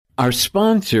Our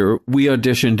sponsor,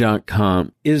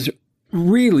 WeAudition.com, is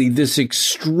really this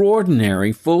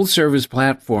extraordinary full-service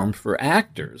platform for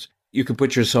actors. You can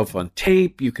put yourself on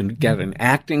tape. You can get an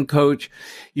acting coach.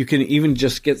 You can even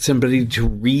just get somebody to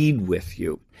read with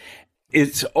you.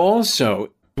 It's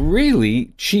also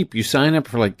really cheap. You sign up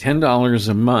for like $10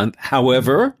 a month.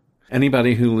 However,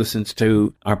 anybody who listens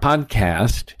to our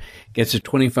podcast gets a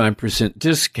 25%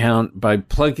 discount by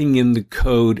plugging in the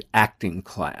code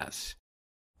ACTINGClass.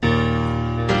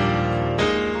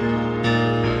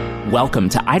 Welcome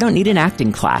to I Don't Need an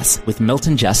Acting Class with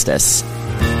Milton Justice.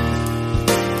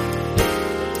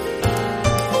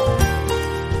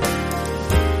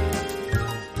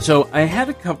 So I had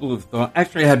a couple of thoughts.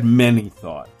 Actually, I had many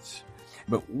thoughts,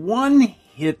 but one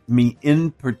hit me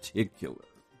in particular,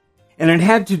 and it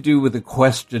had to do with a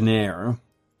questionnaire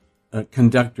a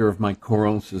conductor of my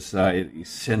choral society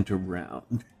sent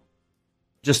around,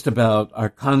 just about our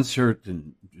concert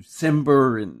in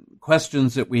December and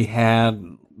questions that we had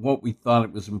and what we thought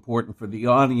it was important for the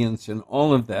audience and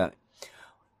all of that.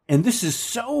 And this is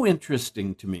so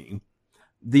interesting to me.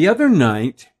 The other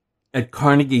night at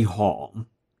Carnegie Hall,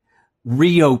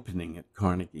 reopening at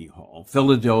Carnegie Hall,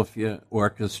 Philadelphia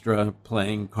Orchestra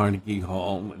playing Carnegie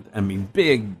Hall.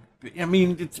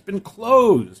 It's been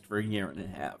closed for a year and a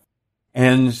half.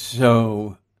 And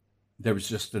so there was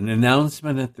just an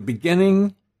announcement at the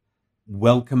beginning,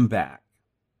 welcome back.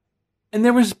 And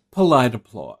there was polite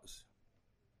applause.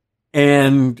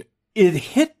 And it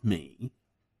hit me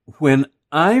when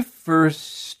I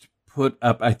first put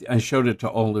up, I showed it to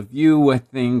all of you, I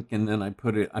think, and then I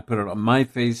put it on my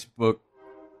Facebook,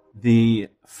 the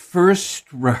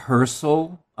first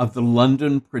rehearsal of the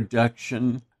London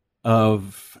production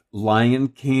of Lion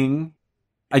King.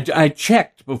 I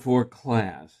checked before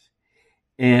class,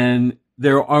 and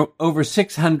there are over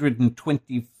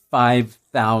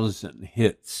 625,000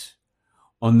 hits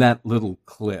on that little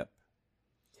clip.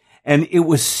 And it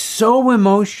was so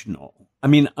emotional. I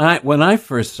mean, when I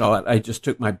first saw it, I just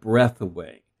took my breath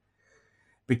away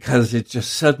because it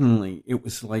just suddenly, it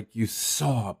was like you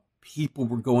saw people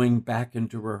were going back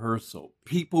into rehearsal.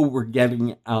 People were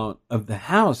getting out of the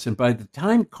house. And by the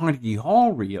time Carnegie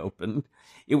Hall reopened,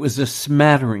 it was a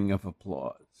smattering of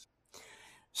applause.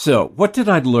 So what did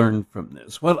I learn from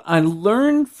this? What I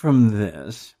learned from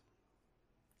this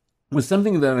was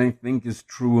something that I think is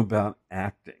true about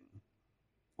acting,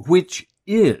 which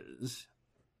is,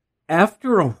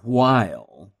 after a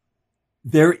while,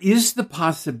 there is the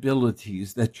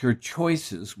possibilities that your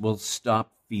choices will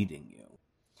stop feeding you.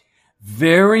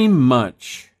 Very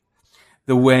much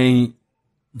the way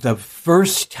the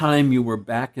first time you were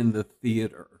back in the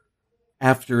theater,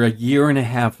 after a year and a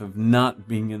half of not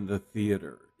being in the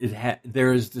theater,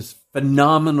 there is this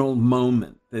phenomenal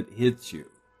moment that hits you.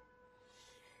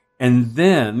 And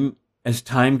then, as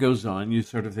time goes on, you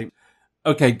sort of think,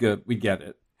 okay, good, we get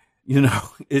it. You know,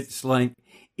 it's like,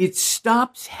 it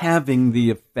stops having the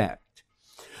effect,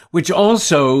 which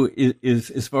also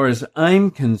is, as far as I'm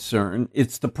concerned,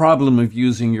 it's the problem of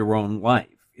using your own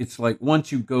life. It's like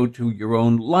once you go to your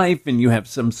own life and you have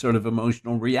some sort of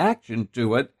emotional reaction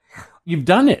to it, you've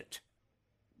done it.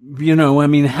 You know, I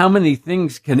mean, how many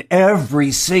things can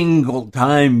every single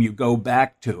time you go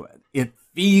back to it, it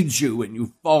feeds you and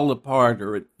you fall apart,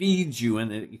 or it feeds you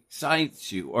and it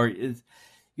excites you, or is,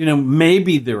 you know,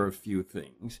 maybe there are a few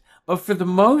things, but for the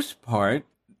most part,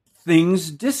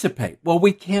 things dissipate. Well,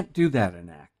 we can't do that in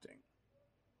acting.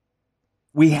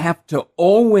 We have to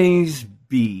always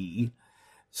be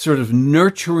sort of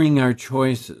nurturing our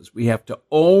choices. We have to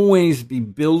always be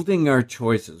building our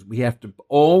choices. We have to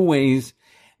always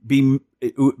be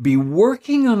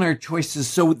working on our choices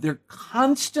so they're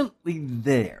constantly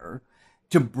there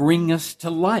to bring us to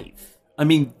life. I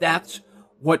mean, that's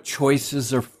what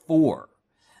choices are for.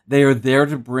 They are there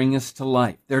to bring us to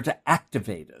life. They're to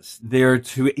activate us. They're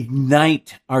to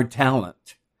ignite our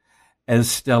talent,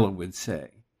 as Stella would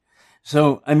say.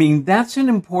 So, I mean, that's an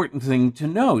important thing to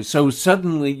know. So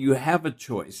suddenly you have a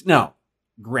choice. Now,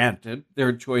 granted, there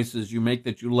are choices you make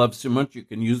that you love so much you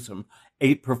can use them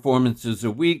 8 performances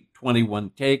a week,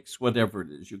 21 takes, whatever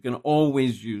it is. You can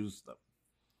always use them.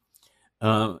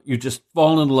 You just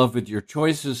fall in love with your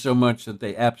choices so much that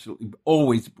they absolutely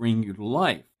always bring you to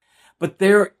life. But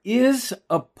there is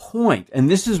a point, and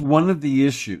this is one of the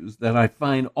issues that I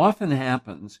find often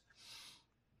happens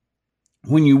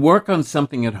when you work on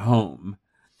something at home.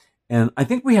 And I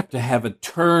think we have to have a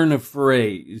turn of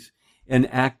phrase in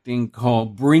acting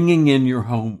called bringing in your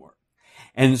homework.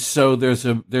 And so there's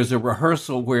a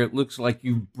rehearsal where it looks like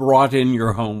you brought in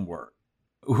your homework,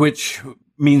 which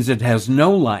means it has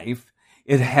no life.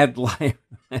 It had life.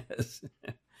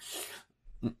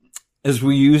 as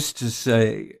we used to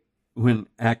say when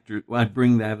I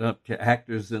bring that up to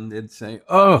actors and they'd say,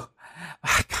 oh,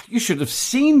 God, you should have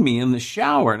seen me in the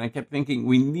shower. And I kept thinking,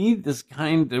 we need this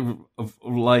kind of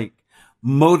like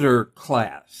motor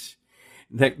class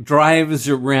that drives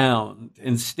around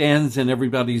and stands in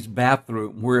everybody's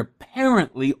bathroom where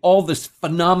apparently all this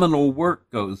phenomenal work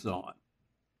goes on.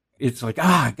 It's like,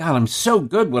 God, I'm so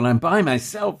good when I'm by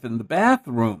myself in the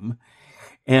bathroom.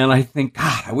 And I think,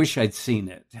 God, I wish I'd seen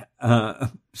it.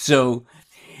 So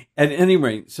at any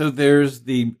rate, so there's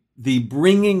the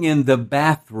bringing in the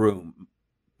bathroom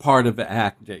part of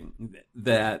acting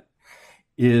that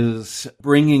is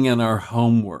bringing in our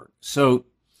homework. So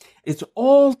it's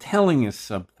all telling us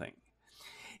something,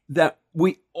 that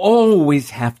we always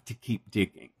have to keep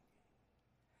digging.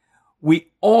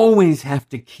 We always have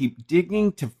to keep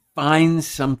digging to find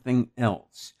something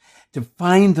else, to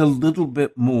find a little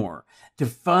bit more, to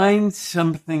find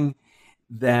something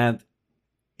that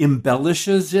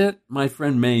embellishes it. My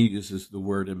friend May uses the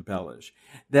word embellish,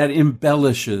 that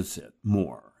embellishes it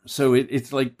more. So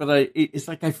it's like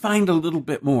I find a little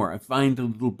bit more. I find a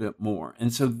little bit more.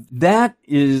 And so that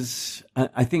is,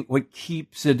 I think, what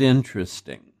keeps it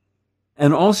interesting.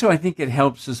 And also, I think it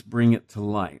helps us bring it to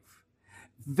life.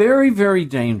 Very, very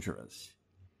dangerous.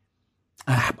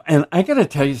 And I got to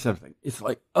tell you something. It's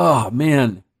like, oh,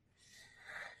 man.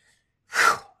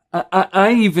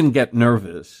 I even get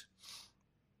nervous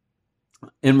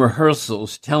in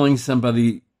rehearsals telling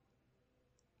somebody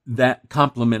that,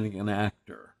 complimenting an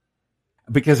actor.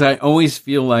 Because I always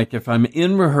feel like if I'm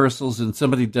in rehearsals and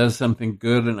somebody does something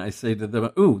good and I say to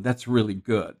them, ooh, that's really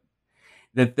good,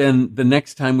 that then the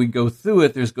next time we go through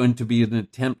it, there's going to be an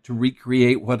attempt to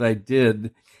recreate what I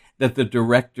did, that the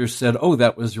director said, oh,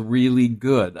 that was really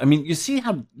good. I mean, you see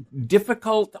how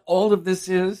difficult all of this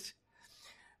is?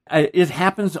 It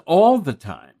happens all the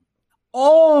time.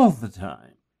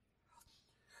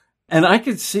 And I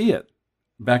could see it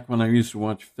back when I used to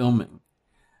watch filming.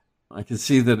 I could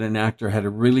see that an actor had a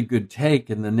really good take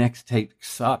and the next take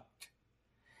sucked.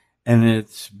 And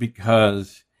it's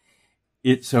because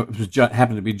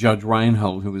happened to be Judge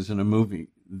Reinhold, who was in a movie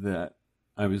that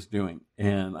I was doing.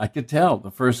 And I could tell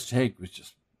the first take was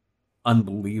just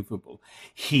unbelievable.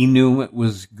 He knew it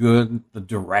was good. The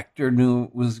director knew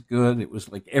it was good. It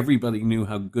was like everybody knew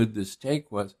how good this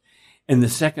take was. And the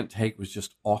second take was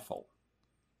just awful.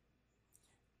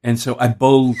 And so I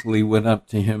boldly went up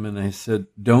to him and I said,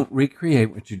 don't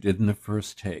recreate what you did in the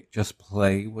first take. Just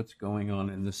play what's going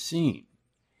on in the scene.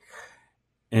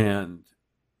 And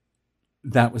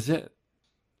that was it.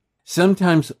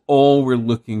 Sometimes all we're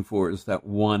looking for is that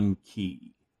one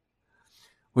key,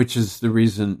 which is the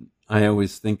reason I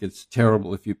always think it's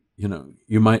terrible if it's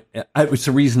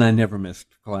the reason I never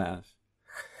missed class.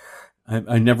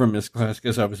 I never missed class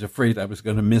because I was afraid I was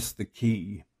going to miss the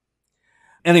key.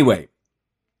 Anyway.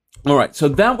 All right, so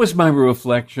that was my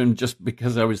reflection just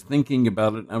because I was thinking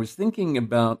about it. I was thinking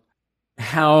about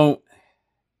how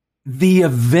the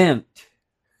event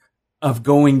of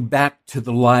going back to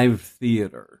the live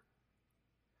theater,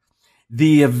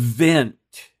 the event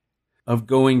of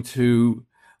going to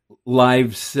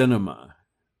live cinema,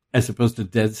 as opposed to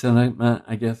dead cinema,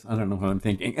 I guess. I don't know what I'm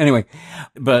thinking. Anyway,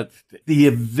 but the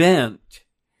event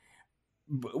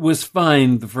was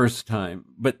fine the first time,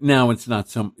 but now it's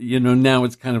not now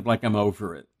it's kind of like I'm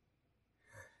over it.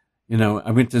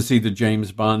 I went to see the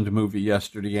James Bond movie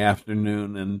yesterday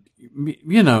afternoon and,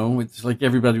 it's like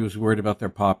everybody was worried about their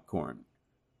popcorn.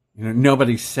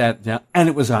 Nobody sat down, and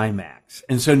it was IMAX.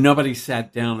 And so nobody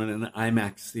sat down in an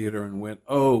IMAX theater and went,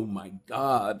 oh my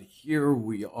God, here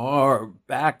we are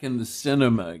back in the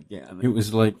cinema again. It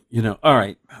was like, all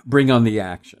right, bring on the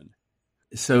action.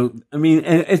 So, I mean,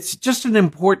 it's just an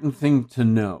important thing to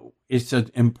know. It's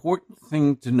an important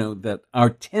thing to know that our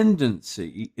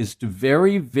tendency is to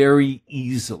very, very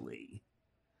easily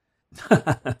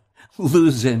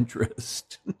lose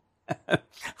interest. I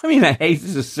mean, I hate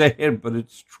to say it, but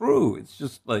it's true. It's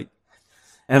just like,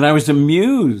 and I was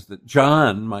amused that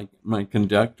John, my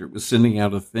conductor, was sending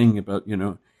out a thing about,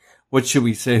 what should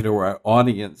we say to our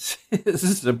audience? This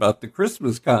is about the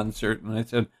Christmas concert. And I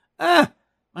said,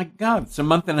 my God, it's a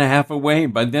month and a half away.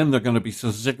 By then, they're going to be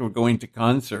so sick of going to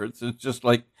concerts. It's just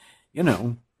like,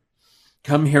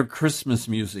 come hear Christmas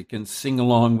music and sing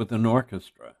along with an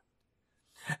orchestra.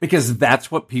 Because that's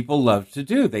what people love to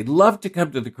do. They love to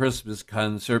come to the Christmas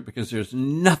concert because there's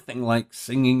nothing like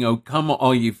singing, "Oh, Come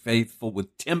All Ye Faithful,"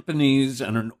 with timpanis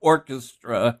and an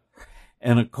orchestra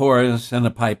and a chorus and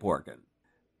a pipe organ.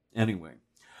 Anyway.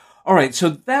 All right, so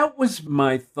that was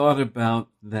my thought about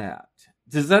that.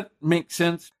 Does that make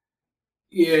sense?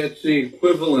 Yeah, it's the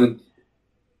equivalent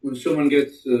when someone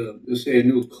gets, let's say, a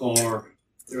new car,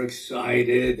 they're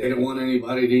excited. They don't want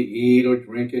anybody to eat or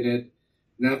drink in it.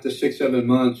 And after 6-7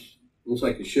 months, it looks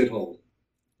like a shithole.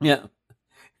 Yeah.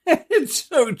 It's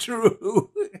so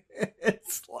true.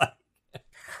 It's like,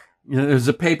 there's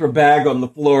a paper bag on the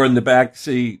floor in the back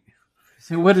seat.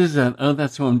 So what is that? Oh,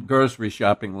 that's when grocery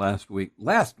shopping last week.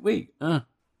 Last week?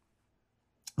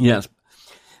 Yes.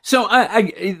 So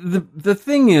the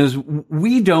thing is,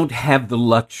 we don't have the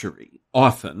luxury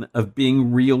often of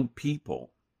being real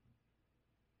people.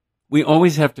 We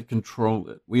always have to control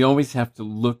it. We always have to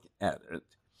look at it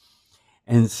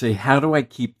and say, how do I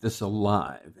keep this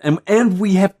alive? And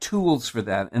we have tools for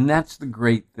that. And that's the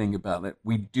great thing about it.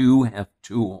 We do have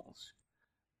tools.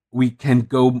 We can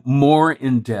go more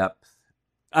in depth.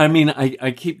 I mean,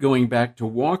 I keep going back to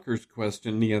Walker's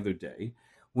question the other day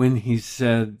when he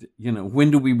said,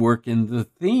 when do we work in the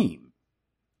theme?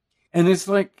 And it's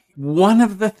like one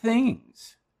of the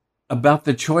things about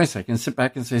the choice, I can sit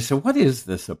back and say, so what is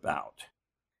this about?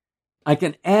 I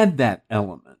can add that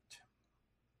element.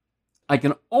 I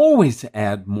can always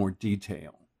add more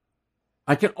detail.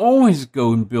 I can always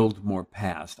go and build more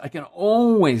past. I can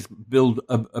always build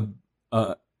a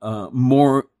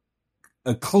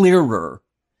clearer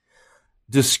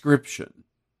description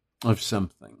of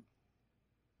something.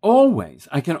 Always.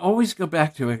 I can always go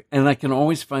back to it, and I can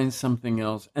always find something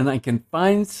else, and I can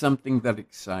find something that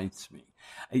excites me.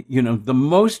 The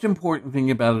most important thing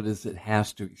about it is it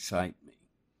has to excite me.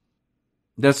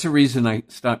 That's the reason I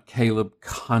stop Caleb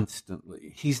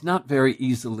constantly. He's not very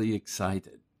easily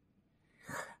excited.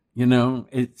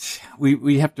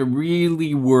 We have to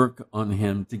really work on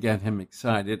him to get him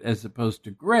excited, as opposed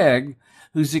to Greg,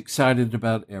 who's excited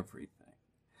about everything.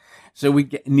 So we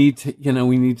need to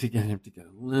get him to go,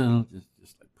 well,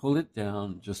 just pull it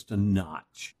down just a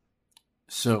notch.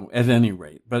 So at any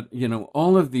rate, but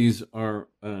all of these are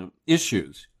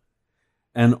issues,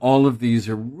 and all of these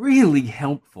are really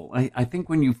helpful. I think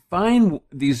when you find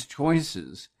these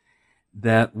choices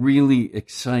that really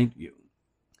excite you,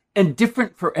 and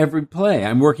different for every play.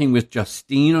 I'm working with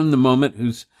Justine on the moment,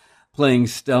 who's playing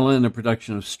Stella in a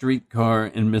production of Streetcar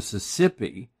in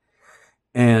Mississippi.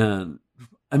 And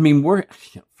I mean,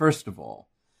 first of all,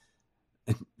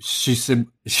 she said,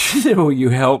 will you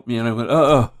help me? And I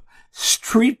went,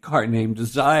 Streetcar named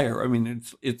Desire. I mean,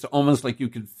 it's almost like you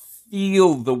could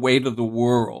feel the weight of the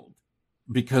world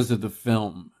because of the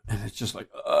film. And it's just like,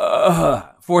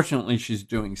 fortunately, she's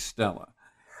doing Stella.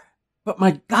 But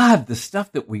my God, the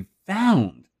stuff that we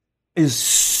found is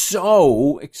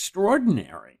so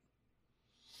extraordinary.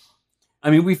 I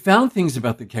mean, we found things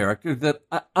about the character that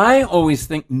I always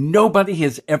think nobody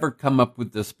has ever come up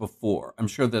with this before. I'm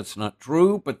sure that's not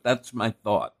true, but that's my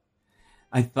thought.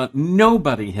 I thought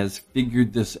nobody has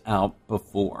figured this out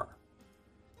before.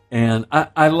 And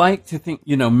I like to think,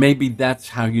 maybe that's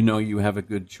how you have a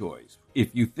good choice.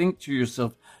 If you think to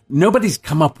yourself, nobody's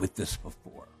come up with this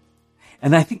before.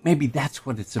 And I think maybe that's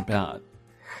what it's about.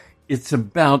 It's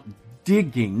about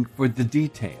digging for the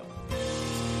detail.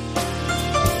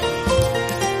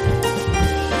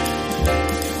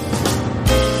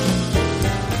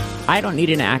 I Don't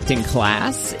Need an Acting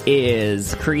Class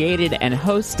is created and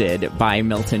hosted by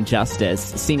Milton Justice.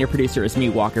 Senior producer is me,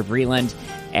 Walker Vreeland,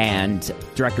 and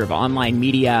director of online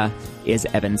media is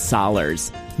Evan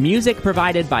Sollers. Music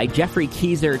provided by Jeffrey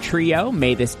Keyser Trio,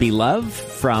 May This Be Love,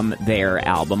 from their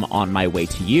album On My Way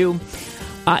to You.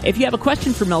 If you have a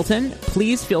question for Milton,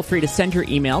 please feel free to send your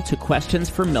email to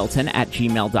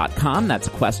questionsformilton@gmail.com. That's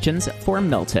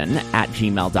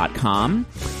questionsformilton@gmail.com.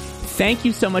 Thank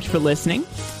you so much for listening,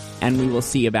 and we will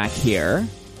see you back here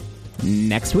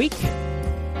next week.